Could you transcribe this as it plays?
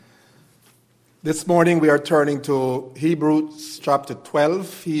This morning we are turning to Hebrews chapter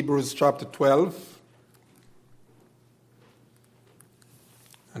 12. Hebrews chapter 12.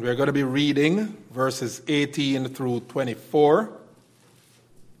 And we're going to be reading verses 18 through 24.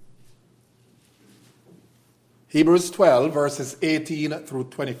 Hebrews 12, verses 18 through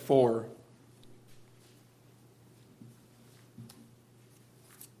 24.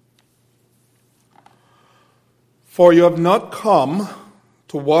 For you have not come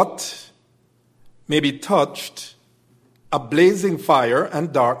to what may be touched, a blazing fire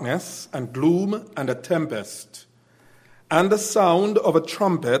and darkness and gloom and a tempest, and the sound of a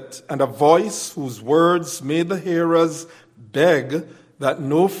trumpet and a voice whose words made the hearers beg that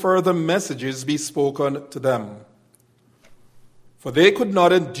no further messages be spoken to them. For they could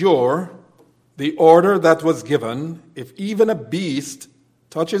not endure the order that was given, if even a beast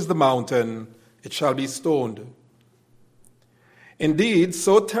touches the mountain, it shall be stoned. Indeed,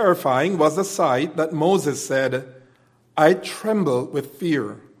 so terrifying was the sight that Moses said, I tremble with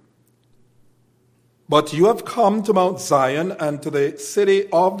fear. But you have come to Mount Zion and to the city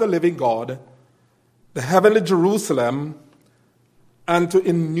of the living God, the heavenly Jerusalem, and to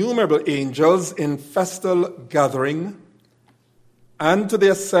innumerable angels in festal gathering, and to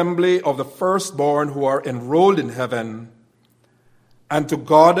the assembly of the firstborn who are enrolled in heaven, and to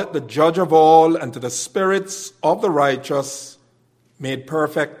God, the judge of all, and to the spirits of the righteous made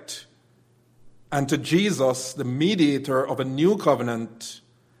perfect, and to Jesus, the mediator of a new covenant,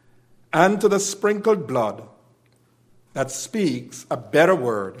 and to the sprinkled blood that speaks a better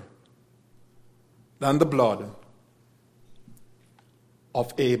word than the blood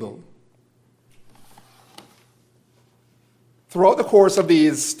of Abel. Throughout the course of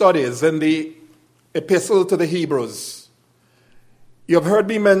these studies in the Epistle to the Hebrews, you have heard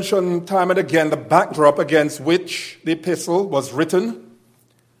me mention time and again the backdrop against which the epistle was written.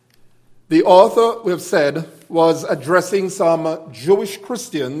 The author, we have said, was addressing some Jewish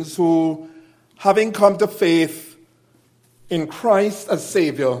Christians who, having come to faith in Christ as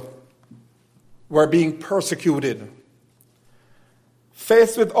Savior, were being persecuted.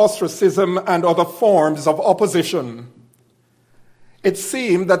 Faced with ostracism and other forms of opposition, it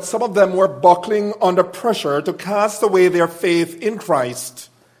seemed that some of them were buckling under pressure to cast away their faith in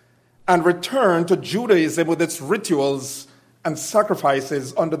Christ and return to Judaism with its rituals and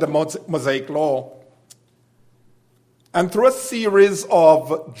sacrifices under the Mosaic law. And through a series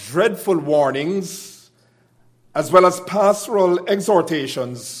of dreadful warnings, as well as pastoral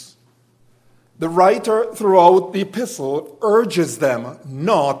exhortations, the writer throughout the epistle urges them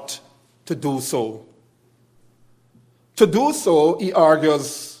not to do so. To do so, he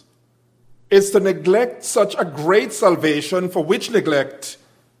argues, is to neglect such a great salvation for which neglect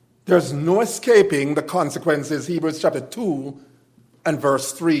there's no escaping the consequences, Hebrews chapter 2 and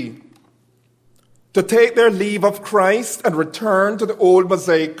verse 3. To take their leave of Christ and return to the old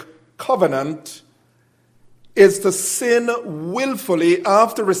Mosaic covenant is to sin willfully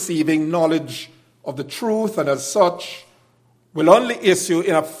after receiving knowledge of the truth, and as such will only issue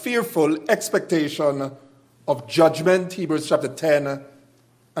in a fearful expectation of judgment, Hebrews chapter 10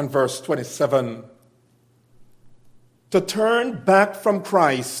 and verse 27. To turn back from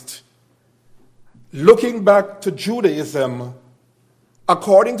Christ, looking back to Judaism,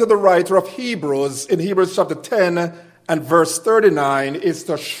 according to the writer of Hebrews in Hebrews chapter 10 and verse 39, is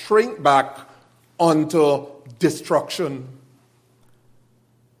to shrink back unto destruction.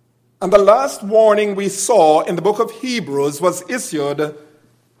 And the last warning we saw in the book of Hebrews was issued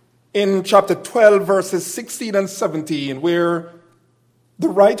in chapter 12, verses 16 and 17, where the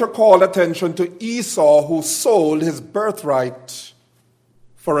writer called attention to Esau, who sold his birthright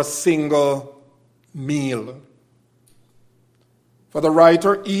for a single meal. For the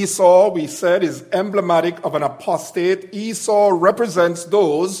writer, Esau, we said, is emblematic of an apostate. Esau represents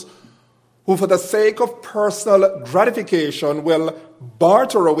those who, for the sake of personal gratification, will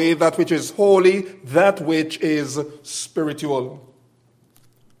barter away that which is holy, that which is spiritual.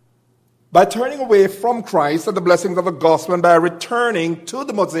 By turning away from Christ and the blessings of the gospel, and by returning to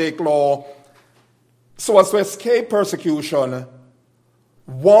the Mosaic law so as to escape persecution,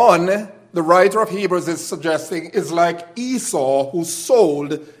 one, the writer of Hebrews is suggesting, is like Esau, who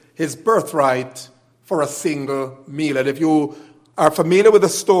sold his birthright for a single meal. And if you are familiar with the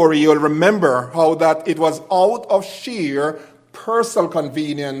story, you'll remember how that it was out of sheer personal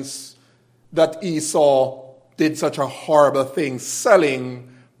convenience that Esau did such a horrible thing,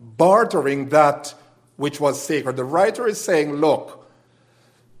 bartering that which was sacred. The writer is saying, look,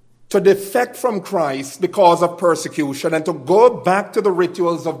 to defect from Christ because of persecution and to go back to the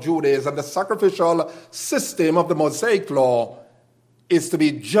rituals of Judaism, the sacrificial system of the Mosaic law, is to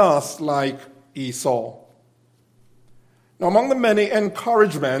be just like Esau. Now, among the many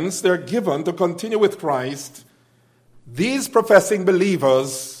encouragements they're given to continue with Christ, these professing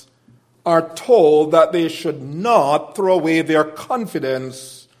believers are told that they should not throw away their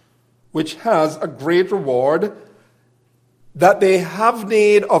confidence, which has a great reward, that they have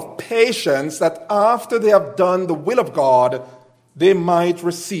need of patience, that after they have done the will of God, they might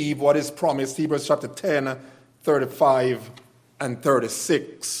receive what is promised. Hebrews chapter 10, 35 and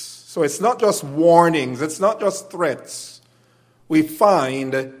 36. So it's not just warnings, it's not just threats. We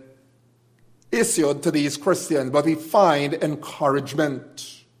find issued to these Christians, but we find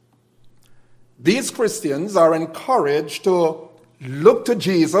encouragement. These Christians are encouraged to look to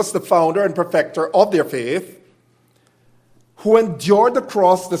Jesus, the founder and perfecter of their faith, who endured the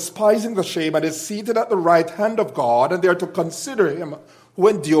cross, despising the shame, and is seated at the right hand of God, and they are to consider him who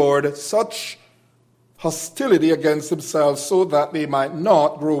endured such hostility against themselves so that they might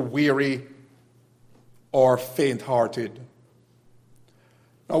not grow weary or faint-hearted.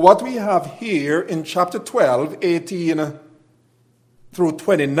 Now, what we have here in chapter 12, 18 through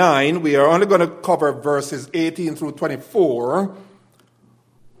 29, we are only going to cover verses 18 through 24,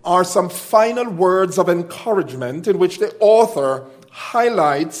 are some final words of encouragement in which the author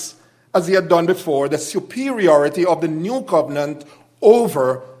highlights, as he had done before, the superiority of the new covenant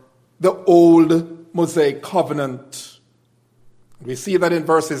over the old Mosaic covenant. We see that in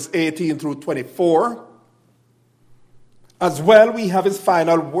verses 18 through 24. As well, we have his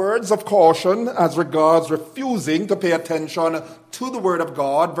final words of caution as regards refusing to pay attention to the word of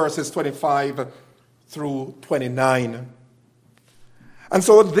God, verses 25 through 29. And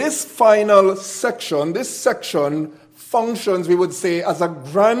so this final section, functions, we would say, as a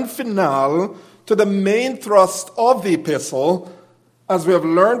grand finale to the main thrust of the epistle, as we have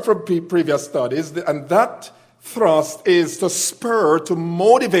learned from previous studies, and that thrust is to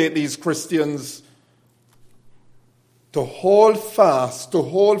motivate these Christians to hold fast, to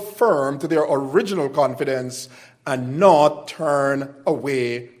hold firm to their original confidence and not turn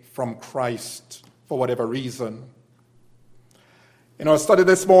away from Christ for whatever reason. In our study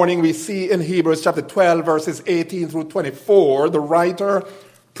this morning, we see in Hebrews chapter 12, verses 18 through 24, the writer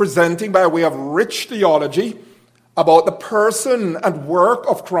presenting by way of rich theology about the person and work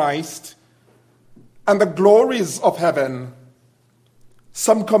of Christ and the glories of heaven,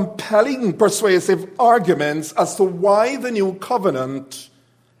 some compelling, persuasive arguments as to why the new covenant,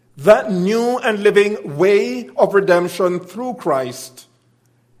 that new and living way of redemption through Christ,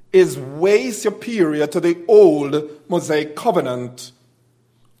 is way superior to the old Mosaic covenant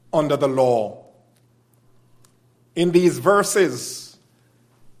under the law. In these verses,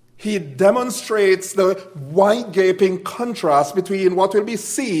 he demonstrates the wide gaping contrast between what will be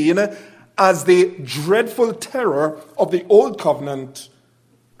seen as the dreadful terror of the old covenant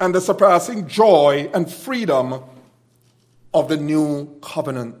and the surpassing joy and freedom of the new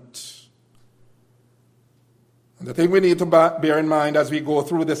covenant. And the thing we need to bear in mind as we go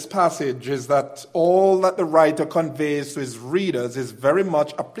through this passage is that all that the writer conveys to his readers is very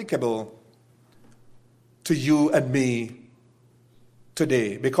much applicable to you and me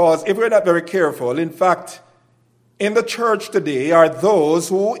today. Because if we're not very careful, in fact, in the church today are those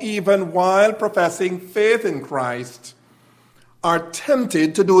who, even while professing faith in Christ, are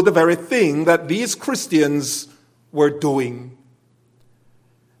tempted to do the very thing that these Christians were doing.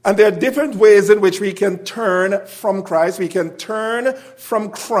 And there are different ways in which we can turn from Christ. We can turn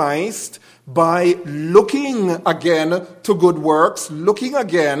from Christ by looking again to good works, looking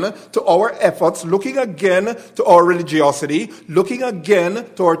again to our efforts, looking again to our religiosity, looking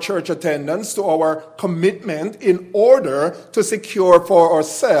again to our church attendance, to our commitment in order to secure for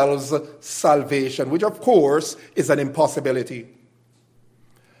ourselves salvation, which of course is an impossibility.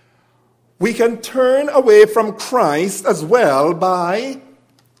 We can turn away from Christ as well by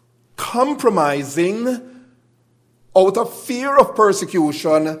compromising out of fear of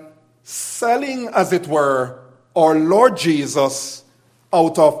persecution, selling, as it were, our Lord Jesus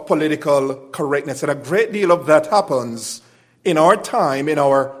out of political correctness. And a great deal of that happens in our time, in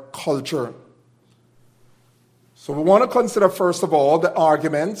our culture. So we want to consider, first of all, the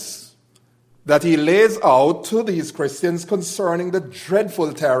arguments that he lays out to these Christians concerning the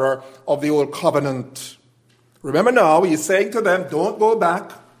dreadful terror of the old covenant. Remember now, he's saying to them, don't go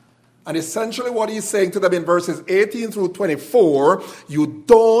back. And essentially what he's saying to them in verses 18 through 24, you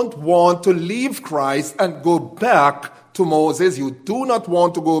don't want to leave Christ and go back to Moses. You do not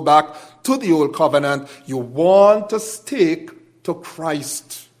want to go back to the old covenant. You want to stick to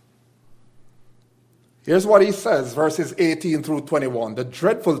Christ. Here's what he says, verses 18 through 21, the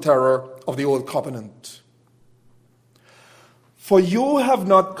dreadful terror of the old covenant. For you have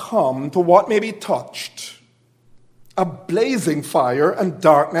not come to what may be touched, a blazing fire and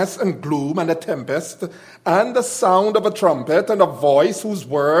darkness and gloom and a tempest, and the sound of a trumpet and a voice whose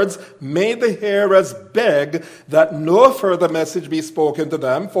words made the hearers beg that no further message be spoken to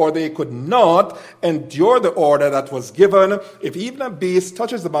them, for they could not endure the order that was given. If even a beast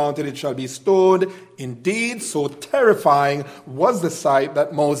touches the mountain, it shall be stoned. Indeed, so terrifying was the sight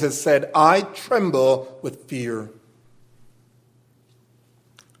that Moses said, I tremble with fear.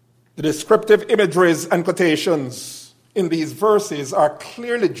 The descriptive imageries and quotations in these verses are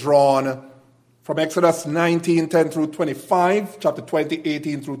clearly drawn from Exodus 19:10 through 25, chapter 20,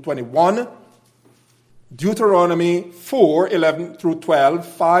 18 through 21, Deuteronomy 4:11 through 12,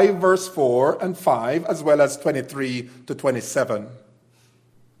 5 verse 4 and 5, as well as 23 to 27.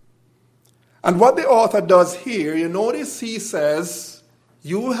 And what the author does here, you notice he says,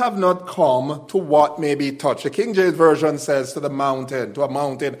 you have not come to what may be touched. The King James Version says to a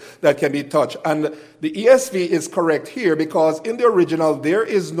mountain that can be touched. And the ESV is correct here because in the original there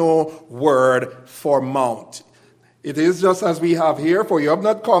is no word for mount. It is just as we have here, for you have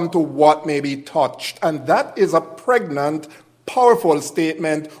not come to what may be touched. And that is a pregnant, powerful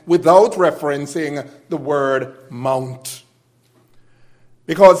statement without referencing the word mount.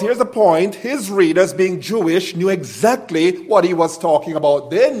 Because here's the point, his readers, being Jewish, knew exactly what he was talking about.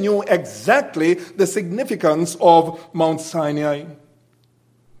 They knew exactly the significance of Mount Sinai.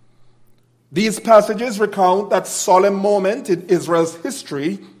 These passages recount that solemn moment in Israel's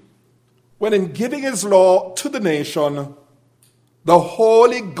history when, in giving his law to the nation, the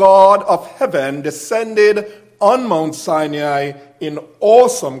holy God of heaven descended on Mount Sinai in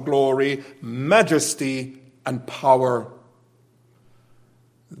awesome glory, majesty, and power.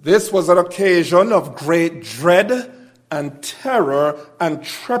 This was an occasion of great dread and terror and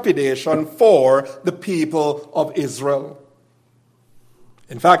trepidation for the people of Israel.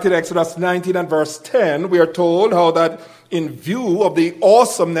 In fact, in Exodus 19 and verse 10, we are told how that in view of the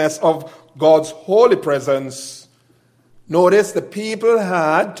awesomeness of God's holy presence, notice the people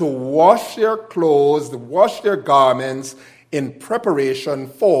had to wash their clothes, to wash their garments in preparation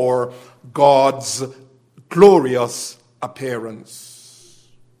for God's glorious appearance.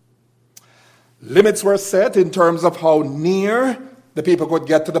 Limits were set in terms of how near the people could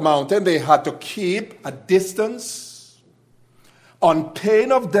get to the mountain. They had to keep a distance. On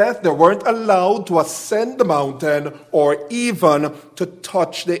pain of death, they weren't allowed to ascend the mountain or even to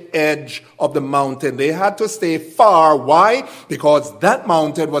touch the edge of the mountain. They had to stay far. Why? Because that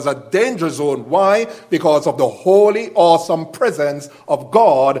mountain was a danger zone. Why? Because of the holy, awesome presence of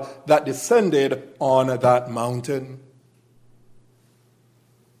God that descended on that mountain.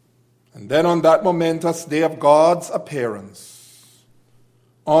 And then on that momentous day of God's appearance,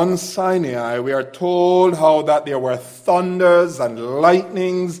 on Sinai, we are told how that there were thunders and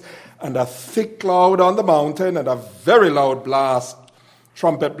lightnings and a thick cloud on the mountain and a very loud blast,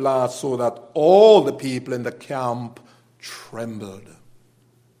 trumpet blast, so that all the people in the camp trembled.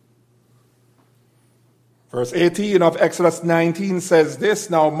 Verse 18 of Exodus 19 says this,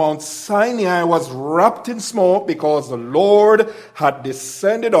 Now Mount Sinai was wrapped in smoke because the Lord had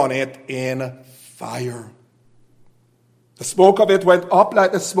descended on it in fire. The smoke of it went up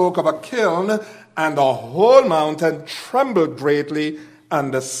like the smoke of a kiln, and the whole mountain trembled greatly,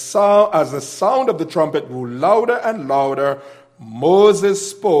 and as the sound of the trumpet grew louder and louder, Moses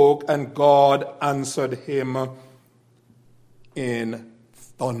spoke, and God answered him in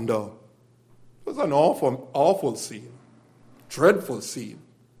thunder. It was an awful scene, dreadful scene.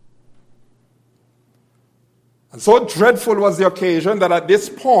 And so dreadful was the occasion that at this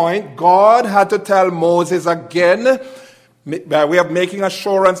point, God had to tell Moses again, by way of making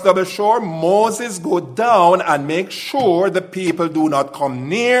assurance double sure, Moses, go down and make sure the people do not come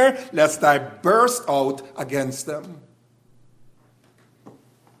near, lest I burst out against them.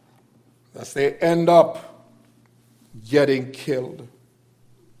 Lest they end up getting killed.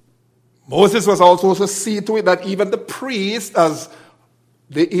 Moses was also to see to it that even the priests,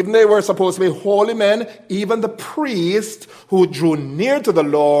 even they were supposed to be holy men, even the priests who drew near to the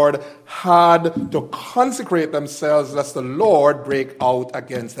Lord had to consecrate themselves lest the Lord break out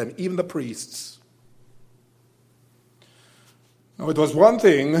against them, even the priests. Now it was one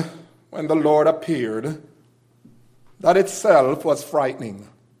thing when the Lord appeared, that itself was frightening.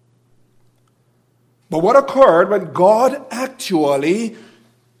 But what occurred when God actually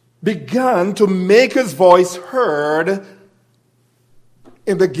began to make his voice heard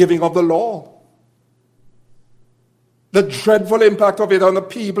in the giving of the law? The dreadful impact of it on the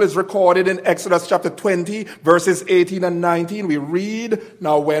people is recorded in Exodus chapter 20, verses 18 and 19. We read,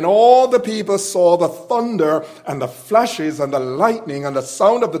 "Now when all the people saw the thunder and the flashes and the lightning and the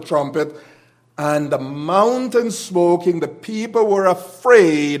sound of the trumpet and the mountain smoking, the people were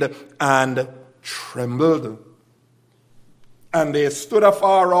afraid and trembled. And they stood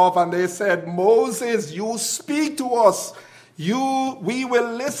afar off and they said, 'Moses, you speak to us. We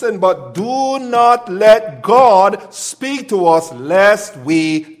will listen, but do not let God speak to us lest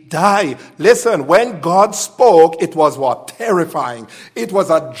we die.'" Listen, when God spoke, it was what? Terrifying. It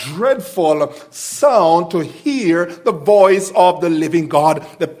was a dreadful sound to hear the voice of the living God.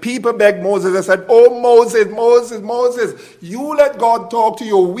 The people begged Moses and said, "Oh, Moses, Moses, Moses, you let God talk to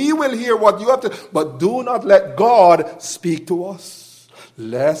you. We will hear what you have to, but do not let God speak to us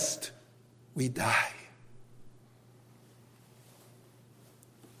lest we die."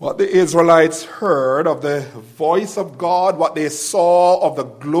 What the Israelites heard of the voice of God, what they saw of the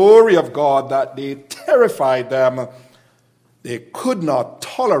glory of God, that they terrified them. They could not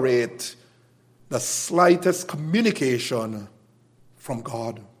tolerate the slightest communication from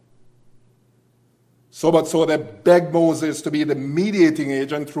God. So much so they begged Moses to be the mediating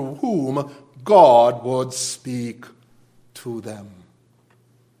agent through whom God would speak to them.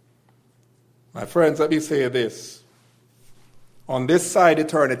 My friends, let me say this. On this side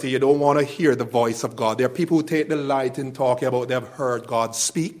eternity, you don't want to hear the voice of God. There are people who take delight in talking about they've heard God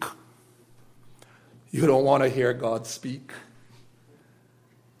speak. You don't want to hear God speak.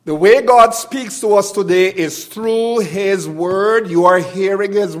 The way God speaks to us today is through His Word. You are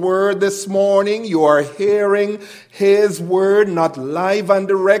hearing His Word this morning. You are hearing His Word, not live and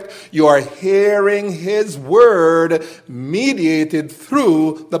direct. You are hearing His Word mediated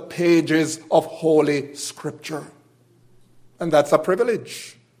through the pages of Holy Scripture. And that's a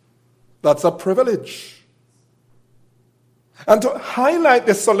privilege. That's a privilege. And to highlight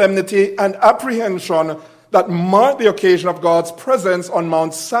the solemnity and apprehension that marked the occasion of God's presence on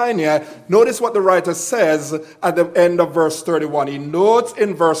Mount Sinai, notice what the writer says at the end of verse 31. He notes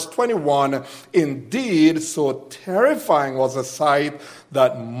in verse 21, "Indeed, so terrifying was the sight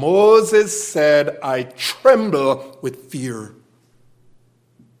that Moses said, 'I tremble with fear.'"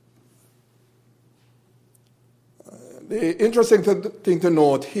 The interesting thing to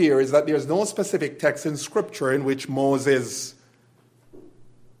note here is that there's no specific text in Scripture in which Moses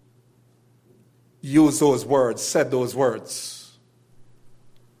used those words, said those words.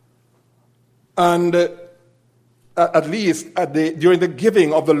 And at least during the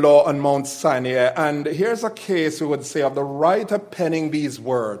giving of the law on Mount Sinai, and here's a case, we would say, of the writer penning these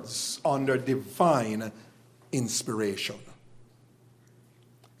words under divine inspiration.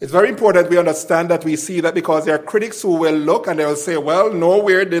 It's very important we understand that we see that, because there are critics who will look and they will say, well,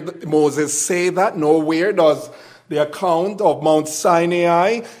 nowhere did Moses say that. Nowhere does the account of Mount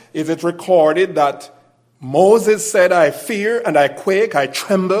Sinai, is it recorded that Moses said, "I fear and I quake, I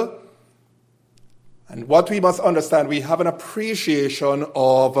tremble." And what we must understand, we have an appreciation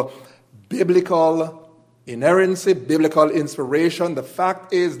of biblical inerrancy, biblical inspiration. The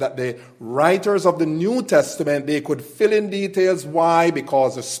fact is that the writers of the New Testament, they could fill in details. Why?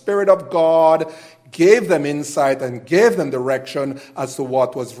 Because the Spirit of God gave them insight and gave them direction as to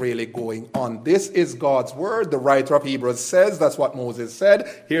what was really going on. This is God's word. The writer of Hebrews says that's what Moses said.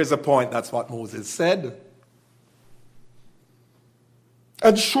 Here's the point. That's what Moses said.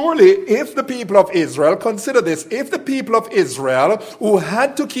 And surely, if the people of Israel, consider this, if the people of Israel, who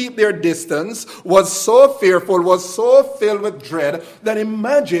had to keep their distance, was so fearful, was so filled with dread, then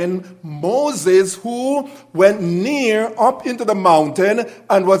imagine Moses, who went near up into the mountain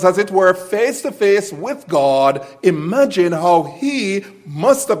and was, as it were, face to face with God. Imagine how he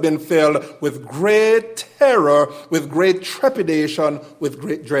must have been filled with great terror, with great trepidation, with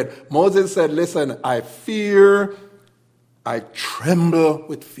great dread. Moses said, "Listen, I fear, I tremble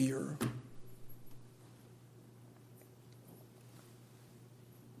with fear."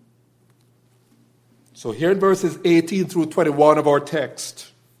 So here in verses 18 through 21 of our text,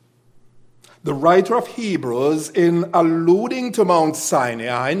 the writer of Hebrews, in alluding to Mount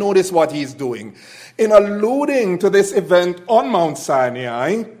Sinai, notice what he's doing. In alluding to this event on Mount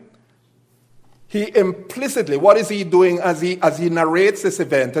Sinai, he implicitly, what is he doing as he narrates this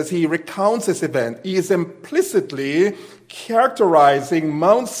event, as he recounts this event? He is implicitly characterizing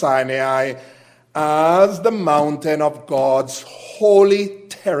Mount Sinai as the mountain of God's holy,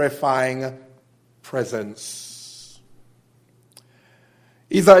 terrifying presence.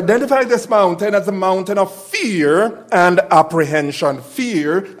 He's identifying this mountain as a mountain of fear and apprehension.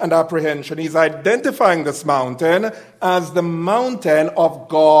 Fear and apprehension. He's identifying this mountain as the mountain of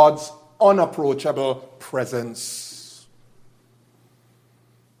God's unapproachable presence.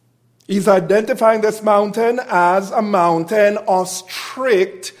 He's identifying this mountain as a mountain of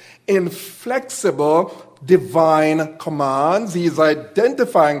strict, inflexible, divine commands. He's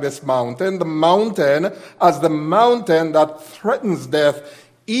identifying this mountain, the mountain, as the mountain that threatens death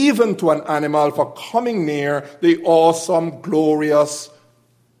even to an animal for coming near the awesome, glorious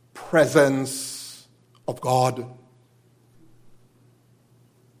presence of God.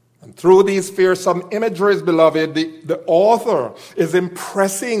 And through these fearsome imageries, beloved, the author is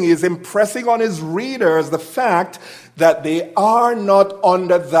impressing on his readers the fact that they are not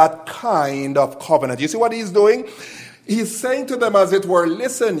under that kind of covenant. You see what he's doing? He's saying to them, as it were,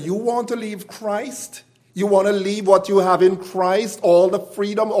 listen, you want to leave Christ? You want to leave what you have in Christ, all the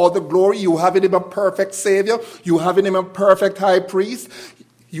freedom, all the glory? You have in him a perfect Savior. You have in him a perfect high priest.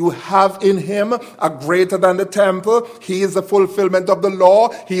 You have in him a greater than the temple. He is the fulfillment of the law.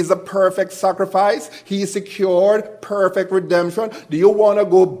 He is a perfect sacrifice. He secured perfect redemption. Do you want to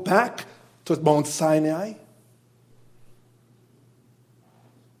go back to Mount Sinai?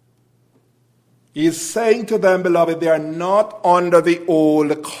 He's saying to them, beloved, they are not under the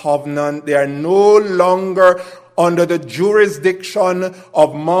old covenant. They are no longer under the jurisdiction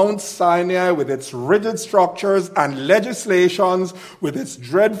of Mount Sinai with its rigid structures and legislations, with its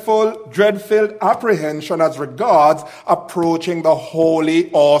dread-filled apprehension as regards approaching the holy,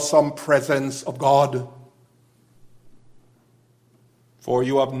 awesome presence of God. For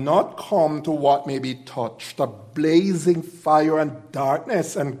you have not come to what may be touched, a blazing fire and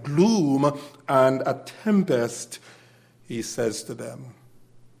darkness and gloom and a tempest, he says to them.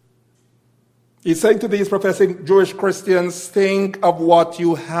 He's saying to these professing Jewish Christians, think of what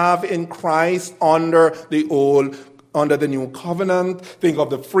you have in Christ under the new covenant. Think of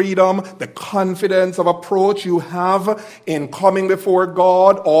the freedom, the confidence of approach you have in coming before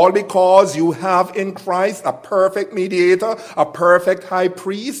God, all because you have in Christ a perfect mediator, a perfect high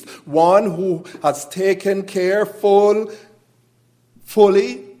priest, one who has taken care fully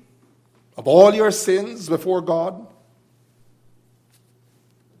of all your sins before God.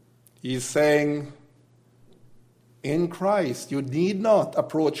 He's saying, in Christ, you need not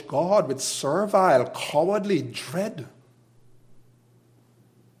approach God with servile, cowardly dread,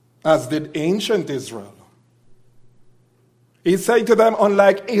 as did ancient Israel. He's saying to them,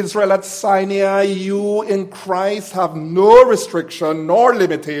 unlike Israel at Sinai, you in Christ have no restriction nor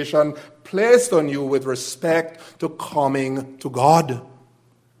limitation placed on you with respect to coming to God.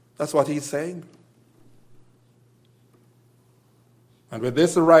 That's what he's saying. And with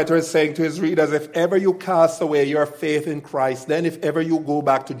this, the writer is saying to his readers, if ever you cast away your faith in Christ, then if ever you go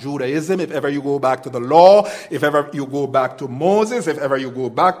back to Judaism, if ever you go back to the law, if ever you go back to Moses, if ever you go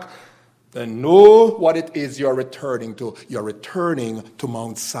back, then know what it is you're returning to. You're returning to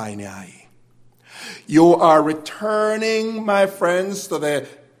Mount Sinai. You are returning, my friends, to the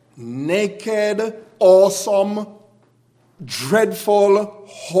naked, awesome, dreadful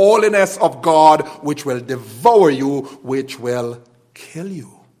holiness of God, which will devour you, which will kill you.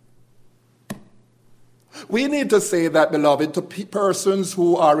 We need to say that, beloved, to persons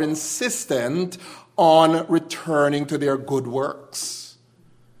who are insistent on returning to their good works.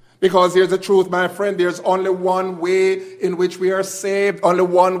 Because here's the truth, my friend, there's only one way in which we are saved, only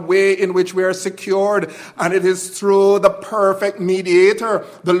one way in which we are secured, and it is through the perfect mediator,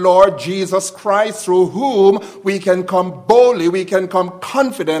 the Lord Jesus Christ, through whom we can come boldly, we can come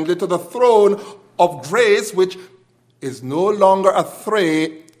confidently to the throne of grace, which is no longer a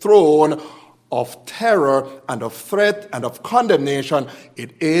throne of terror and of threat and of condemnation.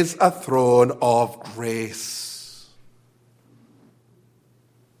 It is a throne of grace.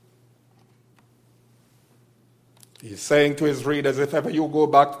 He's saying to his readers, if ever you go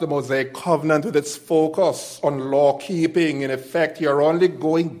back to the Mosaic covenant with its focus on law keeping, in effect, you're only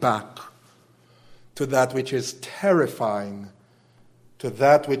going back to that which is terrifying, to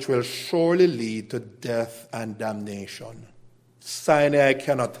that which will surely lead to death and damnation. Sinai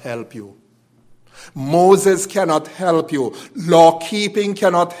cannot help you. Moses cannot help you. Law keeping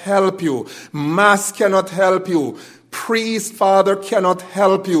cannot help you. Mass cannot help you. Priest, father cannot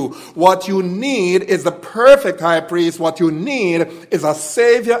help you. What you need is the perfect high priest. What you need is a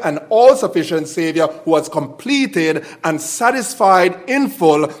Savior, an all-sufficient Savior who has completed and satisfied in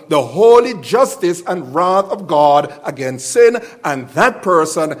full the holy justice and wrath of God against sin. And that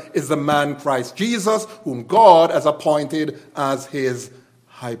person is the man Christ Jesus, whom God has appointed as his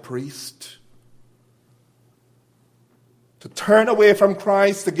high priest. To turn away from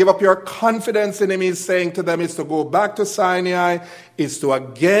Christ, to give up your confidence in him, he's saying to them, is to go back to Sinai, is to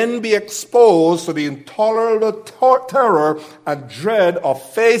again be exposed to the intolerable terror and dread of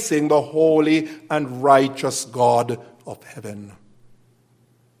facing the holy and righteous God of heaven.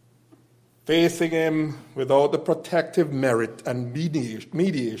 facing him without the protective merit and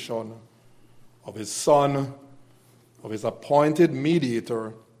mediation of his Son, of his appointed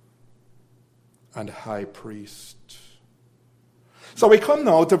mediator and high priest. So we come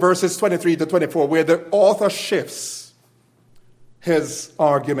now to verses 23 to 24, where the author shifts his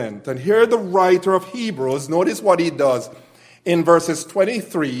argument. And here the writer of Hebrews, notice what he does. In verses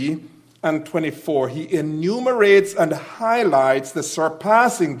 23 and 24, he enumerates and highlights the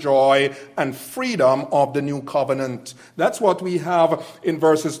surpassing joy and freedom of the new covenant. That's what we have in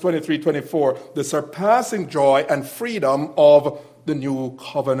verses 23-24, the surpassing joy and freedom of the new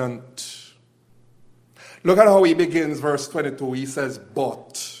covenant. Look at how he begins verse 22. He says,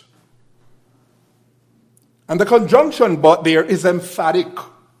 but. And the conjunction but there is emphatic.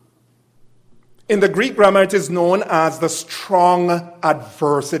 In the Greek grammar, it is known as the strong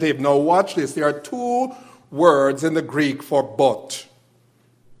adversative. Now watch this. There are two words in the Greek for but.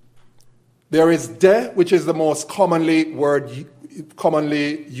 There is de, which is the most commonly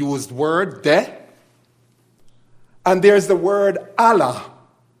used word, de. And there's the word alla.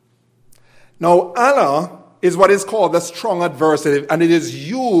 Now, alla is what is called the strong adversative, and it is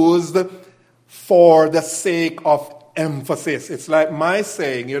used for the sake of emphasis. It's like my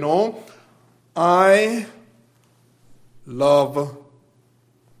saying, I love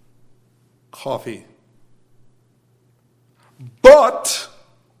coffee. But,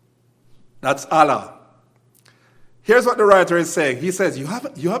 that's alla. Here's what the writer is saying. He says, you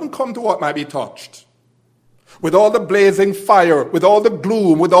haven't come to what might be touched. With all the blazing fire, with all the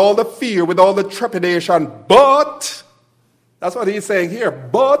gloom, with all the fear, with all the trepidation, but, that's what he's saying here,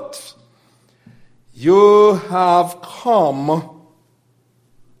 but you have come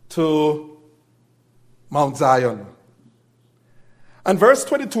to Mount Zion. And verse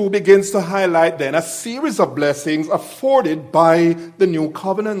 22 begins to highlight then a series of blessings afforded by the new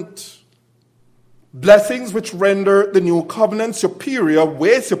covenant. Blessings which render the new covenant superior,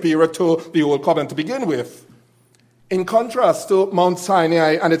 way superior to the old covenant to begin with. In contrast to Mount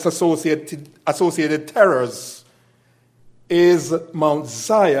Sinai and its associated terrors, is Mount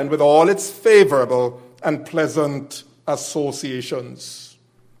Zion with all its favorable and pleasant associations.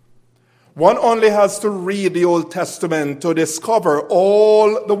 One only has to read the Old Testament to discover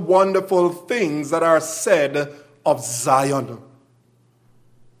all the wonderful things that are said of Zion.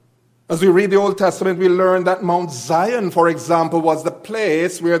 As we read the Old Testament, we learn that Mount Zion, for example, was the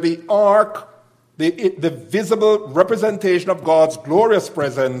place where the ark, the visible representation of God's glorious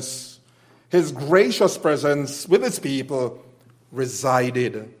presence, his gracious presence with his people,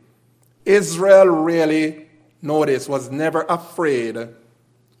 resided. Israel really, notice, was never afraid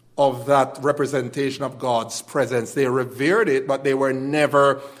of that representation of God's presence. They revered it, but they were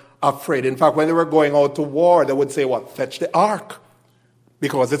never afraid. In fact, when they were going out to war, they would say, what? Fetch the ark,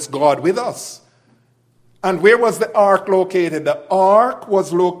 because it's God with us. And where was the ark located? The ark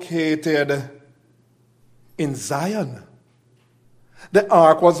was located in Zion. The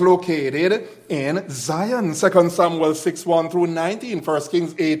ark was located in Zion. 2 Samuel 6, 1 through 19, 1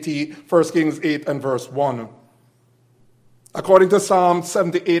 Kings 8 and verse 1. According to Psalm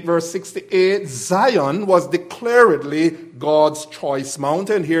 78, verse 68, Zion was declaredly God's choice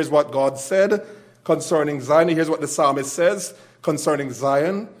mountain. Here's what God said concerning Zion. Here's what the psalmist says concerning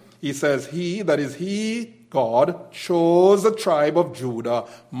Zion. He says, He, that is He, God, chose the tribe of Judah,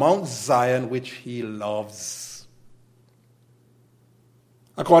 Mount Zion, which He loves.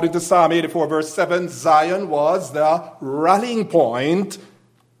 According to Psalm 84, verse 7, Zion was the rallying point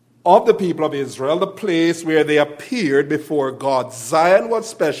of the people of Israel, the place where they appeared before God. Zion was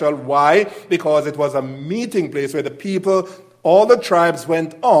special. Why? Because it was a meeting place where the people, all the tribes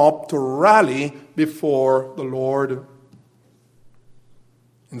went up to rally before the Lord.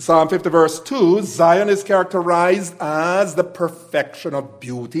 In Psalm 50, verse 2, Zion is characterized as the perfection of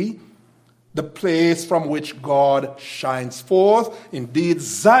beauty, the place from which God shines forth. Indeed,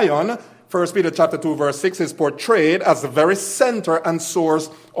 Zion, 1 Peter chapter 2, verse 6, is portrayed as the very center and source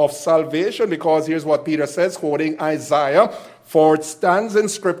of salvation, because here's what Peter says, quoting Isaiah, For it stands in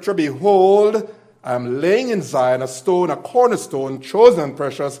Scripture, Behold, I am laying in Zion a stone, a cornerstone, chosen and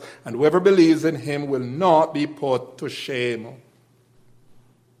precious, and whoever believes in him will not be put to shame.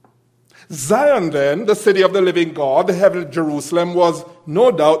 Zion, then, the city of the living God, the heavenly Jerusalem, was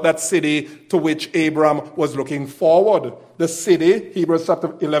no doubt that city to which Abraham was looking forward. The city, Hebrews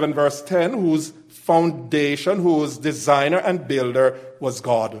chapter 11, verse 10, whose foundation, whose designer and builder was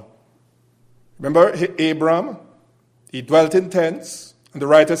God. Remember Abraham? He dwelt in tents. And the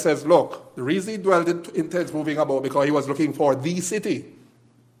writer says, look, the reason he dwelt in tents moving about, because he was looking for the city.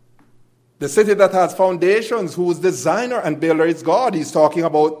 The city that has foundations, whose designer and builder is God. He's talking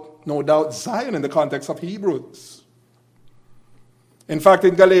about no doubt Zion in the context of Hebrews. In fact,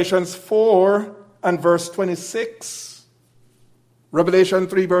 in Galatians 4 and verse 26, Revelation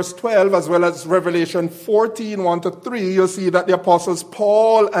 3 verse 12, as well as Revelation 14, 1 to 3, you'll see that the apostles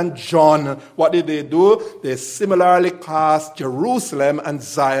Paul and John, what did they do? They similarly cast Jerusalem and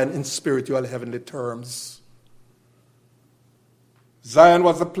Zion in spiritual heavenly terms. Zion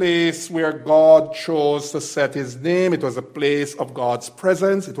was a place where God chose to set his name. It was a place of God's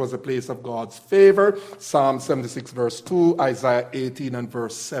presence. It was a place of God's favor. Psalm 76 verse 2, Isaiah 18 and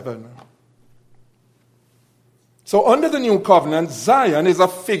verse 7. So under the new covenant, Zion is a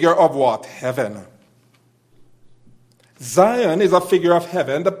figure of what? Heaven. Zion is a figure of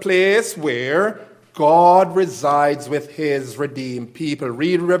heaven, the place where God resides with his redeemed people.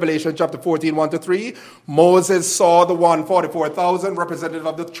 Read Revelation chapter 14, 1 to 3. Moses saw the 144,000 representative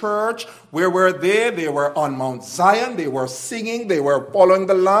of the church. Where were they? They were on Mount Zion. They were singing. They were following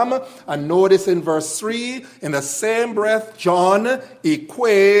the Lamb. And notice in verse 3, in the same breath, John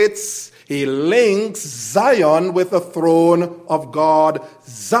he links Zion with the throne of God.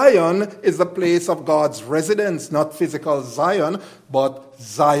 Zion is the place of God's residence, not physical Zion, but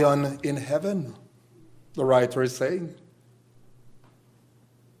Zion in heaven, the writer is saying.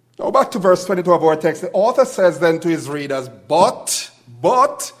 Now back to verse 22 of our text. The author says then to his readers, but,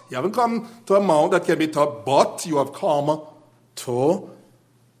 you haven't come to a mount that can be taught, but you have come to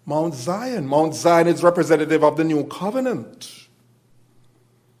Mount Zion. Mount Zion is representative of the new covenant.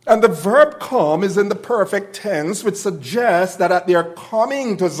 And the verb come is in the perfect tense, which suggests that at their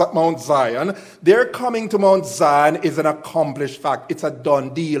coming to Mount Zion, their coming to Mount Zion is an accomplished fact. It's a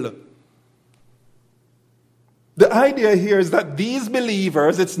done deal. The idea here is that these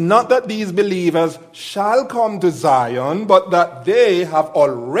believers, it's not that these believers shall come to Zion, but that they have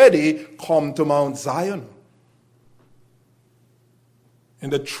already come to Mount Zion. In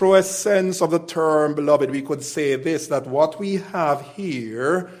the truest sense of the term, beloved, we could say this, that what we have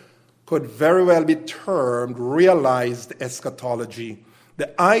here could very well be termed realized eschatology.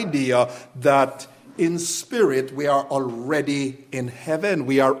 The idea that in spirit we are already in heaven.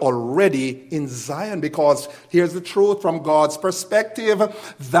 We are already in Zion, because here's the truth from God's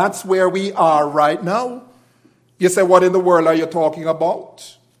perspective. That's where we are right now. You say, what in the world are you talking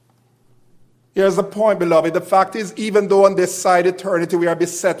about? Here's the point, beloved. The fact is, even though on this side eternity we are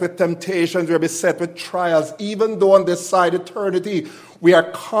beset with temptations, we are beset with trials, even though on this side eternity we are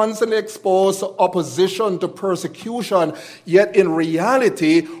constantly exposed to opposition, to persecution, yet in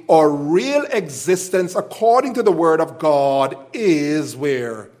reality, our real existence, according to the Word of God, is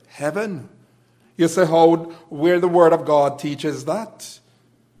where? Heaven. You say, where the Word of God teaches that?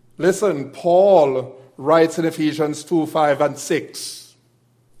 Listen, Paul writes in Ephesians 2, 5 and 6.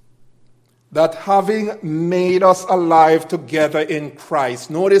 That having made us alive together in Christ,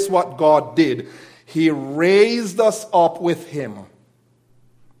 notice what God did. He raised us up with him.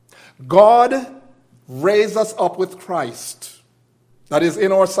 God raised us up with Christ. That is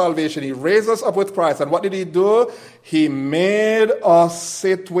in our salvation. He raised us up with Christ. And what did he do? He made us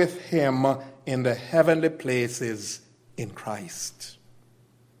sit with him in the heavenly places in Christ.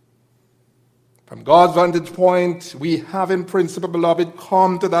 From God's vantage point, we have in principle, beloved,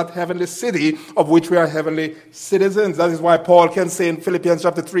 come to that heavenly city of which we are heavenly citizens. That is why Paul can say in Philippians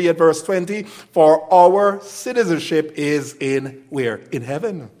chapter 3 at verse 20, for our citizenship is in where? In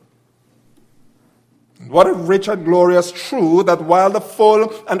heaven. What a rich and glorious truth that while the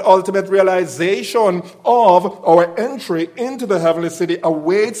full and ultimate realization of our entry into the heavenly city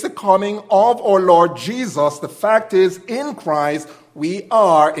awaits the coming of our Lord Jesus, the fact is, in Christ, we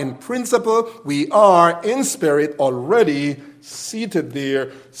are in principle, we are in spirit already seated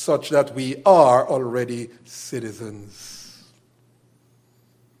there, such that we are already citizens.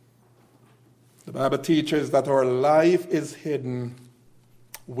 The Bible teaches that our life is hidden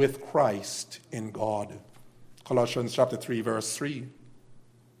with Christ in God. Colossians chapter 3, verse 3.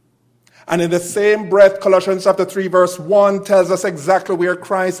 And in the same breath, Colossians chapter 3, verse 1 tells us exactly where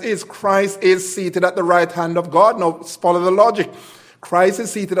Christ is. Christ is seated at the right hand of God. Now, follow the logic. Christ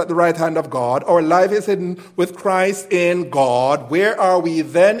is seated at the right hand of God. Our life is hidden with Christ in God. Where are we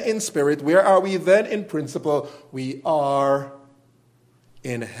then in spirit? Where are we then in principle? We are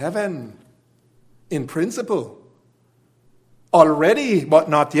in heaven, in principle. Already, but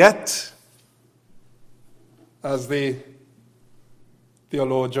not yet. As the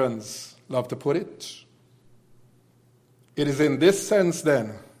theologians love to put it. It is in this sense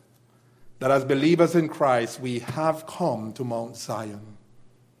then that as believers in Christ, we have come to Mount Zion.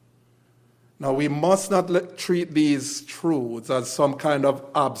 Now, we must not treat these truths as some kind of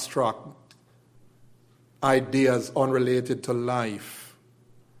abstract ideas unrelated to life.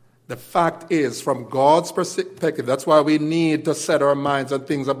 The fact is, from God's perspective, that's why we need to set our minds on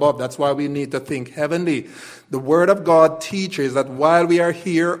things above. That's why we need to think heavenly. The Word of God teaches that while we are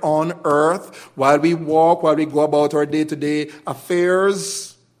here on earth, while we walk, while we go about our day-to-day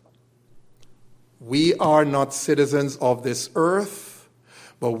affairs, we are not citizens of this earth,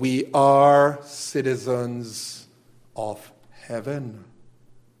 but we are citizens of heaven.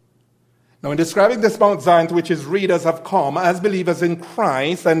 Now, in describing this Mount Zion to which his readers have come as believers in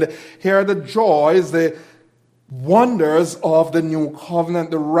Christ, and here are the joys, the wonders of the new covenant,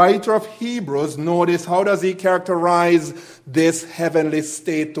 the writer of Hebrews, notice how does he characterize this heavenly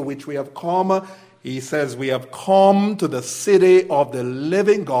state to which we have come? He says, we have come to the city of the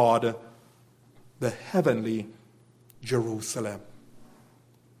living God, the heavenly Jerusalem.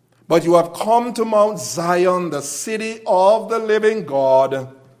 But you have come to Mount Zion, the city of the living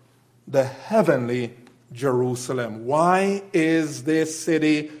God, the heavenly Jerusalem. Why is this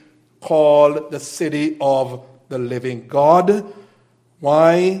city called the city of the living God?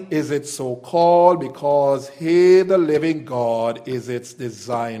 Why is it so called? Because he, the living God, is its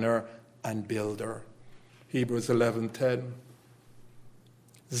designer and builder. Hebrews 11:10.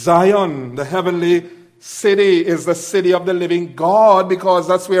 Zion, the heavenly city, is the city of the living God because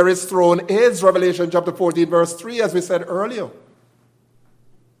that's where his throne is. Revelation chapter 14 verse 3, as we said earlier.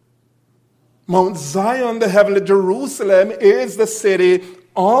 Mount Zion, the heavenly Jerusalem, is the city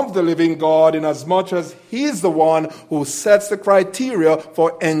of the living God inasmuch as he's the one who sets the criteria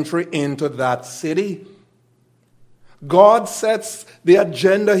for entry into that city. God sets the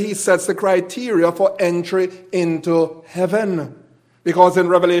agenda, he sets the criteria for entry into heaven. Because in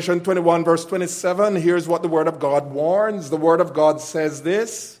Revelation 21 verse 27, here's what the Word of God warns. The Word of God says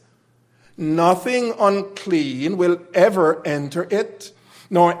this: nothing unclean will ever enter it,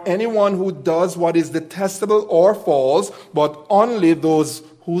 nor anyone who does what is detestable or false, but only those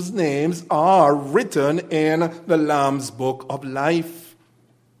whose names are written in the Lamb's book of life.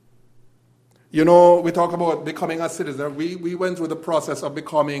 You know, we talk about becoming a citizen. We went through the process of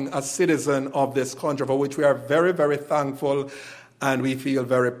becoming a citizen of this country, for which we are very, very thankful and we feel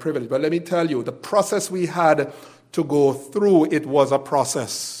very privileged. But let me tell you, the process we had to go through, it was a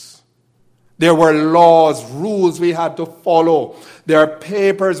process. There were laws, rules we had to follow. There are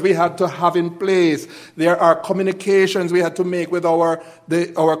papers we had to have in place. There are communications we had to make with our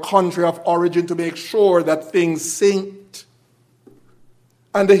country of origin to make sure that things synced.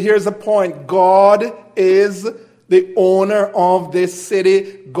 And here's the point. God is the owner of this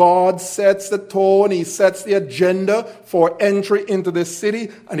city. God sets the tone. He sets the agenda for entry into this city.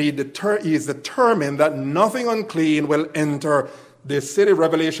 And he is determined that nothing unclean will enter this city.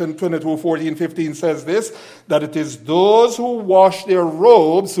 Revelation 22, 14, 15 says this, that it is those who wash their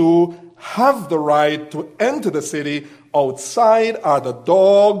robes who have the right to enter the city. Outside are the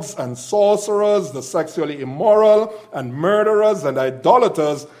dogs and sorcerers, the sexually immoral and murderers and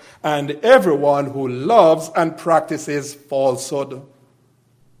idolaters, and everyone who loves and practices falsehood.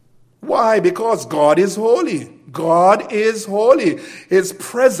 Why? Because God is holy. God is holy. His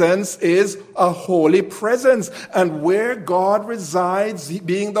presence is a holy presence. And where God resides, he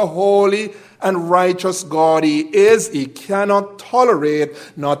being the holy and righteous God he is, he cannot tolerate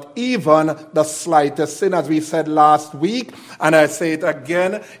not even the slightest sin, as we said last week. And I say it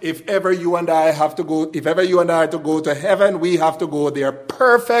again, if ever you and I are to go to heaven, we have to go there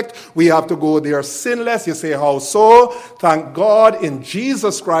perfect. We have to go there sinless. You say, how so? Thank God in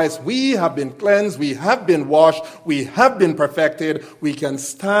Jesus Christ, we have been cleansed, we have been washed, we have been perfected. We can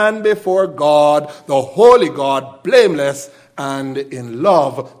stand before God, the holy God, blameless and in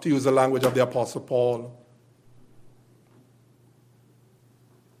love, to use the language of the Apostle Paul.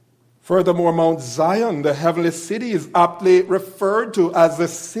 Furthermore, Mount Zion, the heavenly city, is aptly referred to as the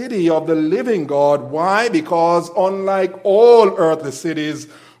city of the living God. Why? Because unlike all earthly cities,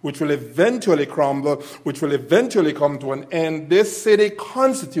 which will eventually crumble, which will eventually come to an end, this city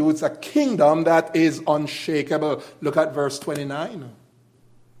constitutes a kingdom that is unshakable. Look at verse 29.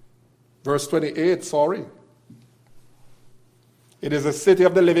 Verse 28, sorry. It is a city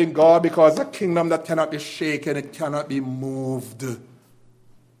of the living God because a kingdom that cannot be shaken, it cannot be moved.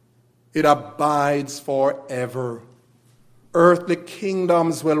 It abides forever. Earthly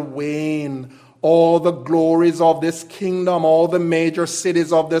kingdoms will wane. All the glories of this kingdom, all the major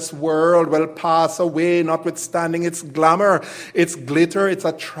cities of this world will pass away, notwithstanding its glamour, its glitter, its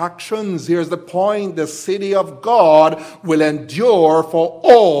attractions. Here's the point. The city of God will endure for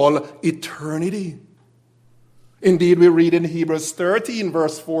all eternity. Indeed, we read in Hebrews 13,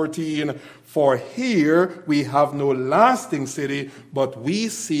 verse 14, for here we have no lasting city, but we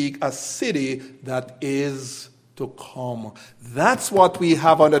seek a city that is to to come. That's what we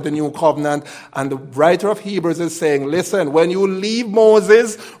have under the new covenant. And the writer of Hebrews is saying, listen, when you leave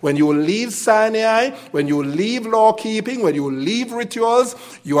Moses, when you leave Sinai, when you leave law keeping, when you leave rituals,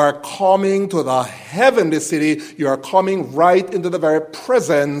 you are coming to the heavenly city. You are coming right into the very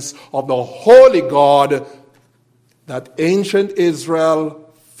presence of the holy God that ancient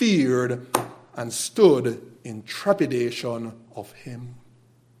Israel feared and stood in trepidation of him.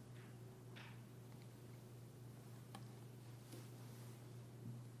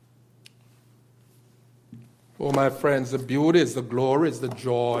 Oh, my friends, the beauties, the glories, the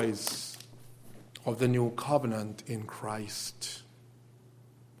joys of the new covenant in Christ.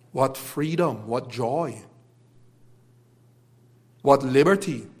 What freedom, what joy, what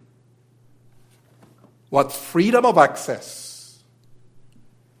liberty, what freedom of access.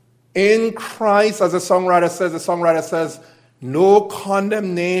 In Christ, as the songwriter says, no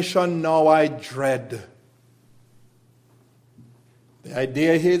condemnation now I dread. The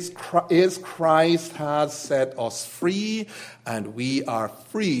idea is Christ has set us free, and we are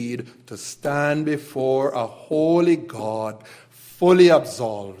freed to stand before a holy God, fully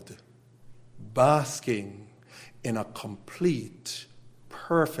absolved, basking in a complete,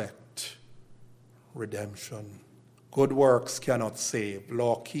 perfect redemption. Good works cannot save.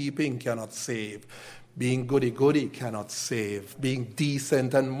 Law keeping cannot save. Being goody-goody cannot save. Being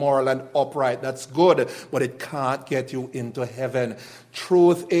decent and moral and upright, that's good, but it can't get you into heaven.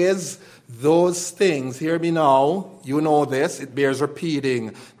 Truth is, those things, hear me now, you know this, it bears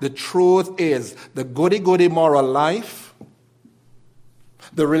repeating. The truth is, the goody-goody moral life,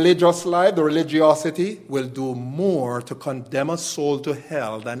 the religious life, the religiosity, will do more to condemn a soul to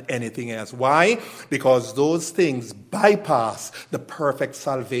hell than anything else. Why? Because those things bypass the perfect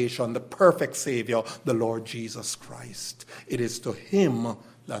salvation, the perfect Savior, the Lord Jesus Christ. It is to him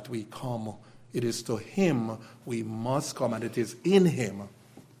that we come. It is to him we must come, and it is in him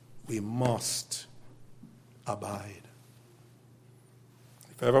we must abide.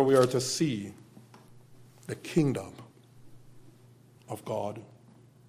 If ever we are to see the kingdom of God,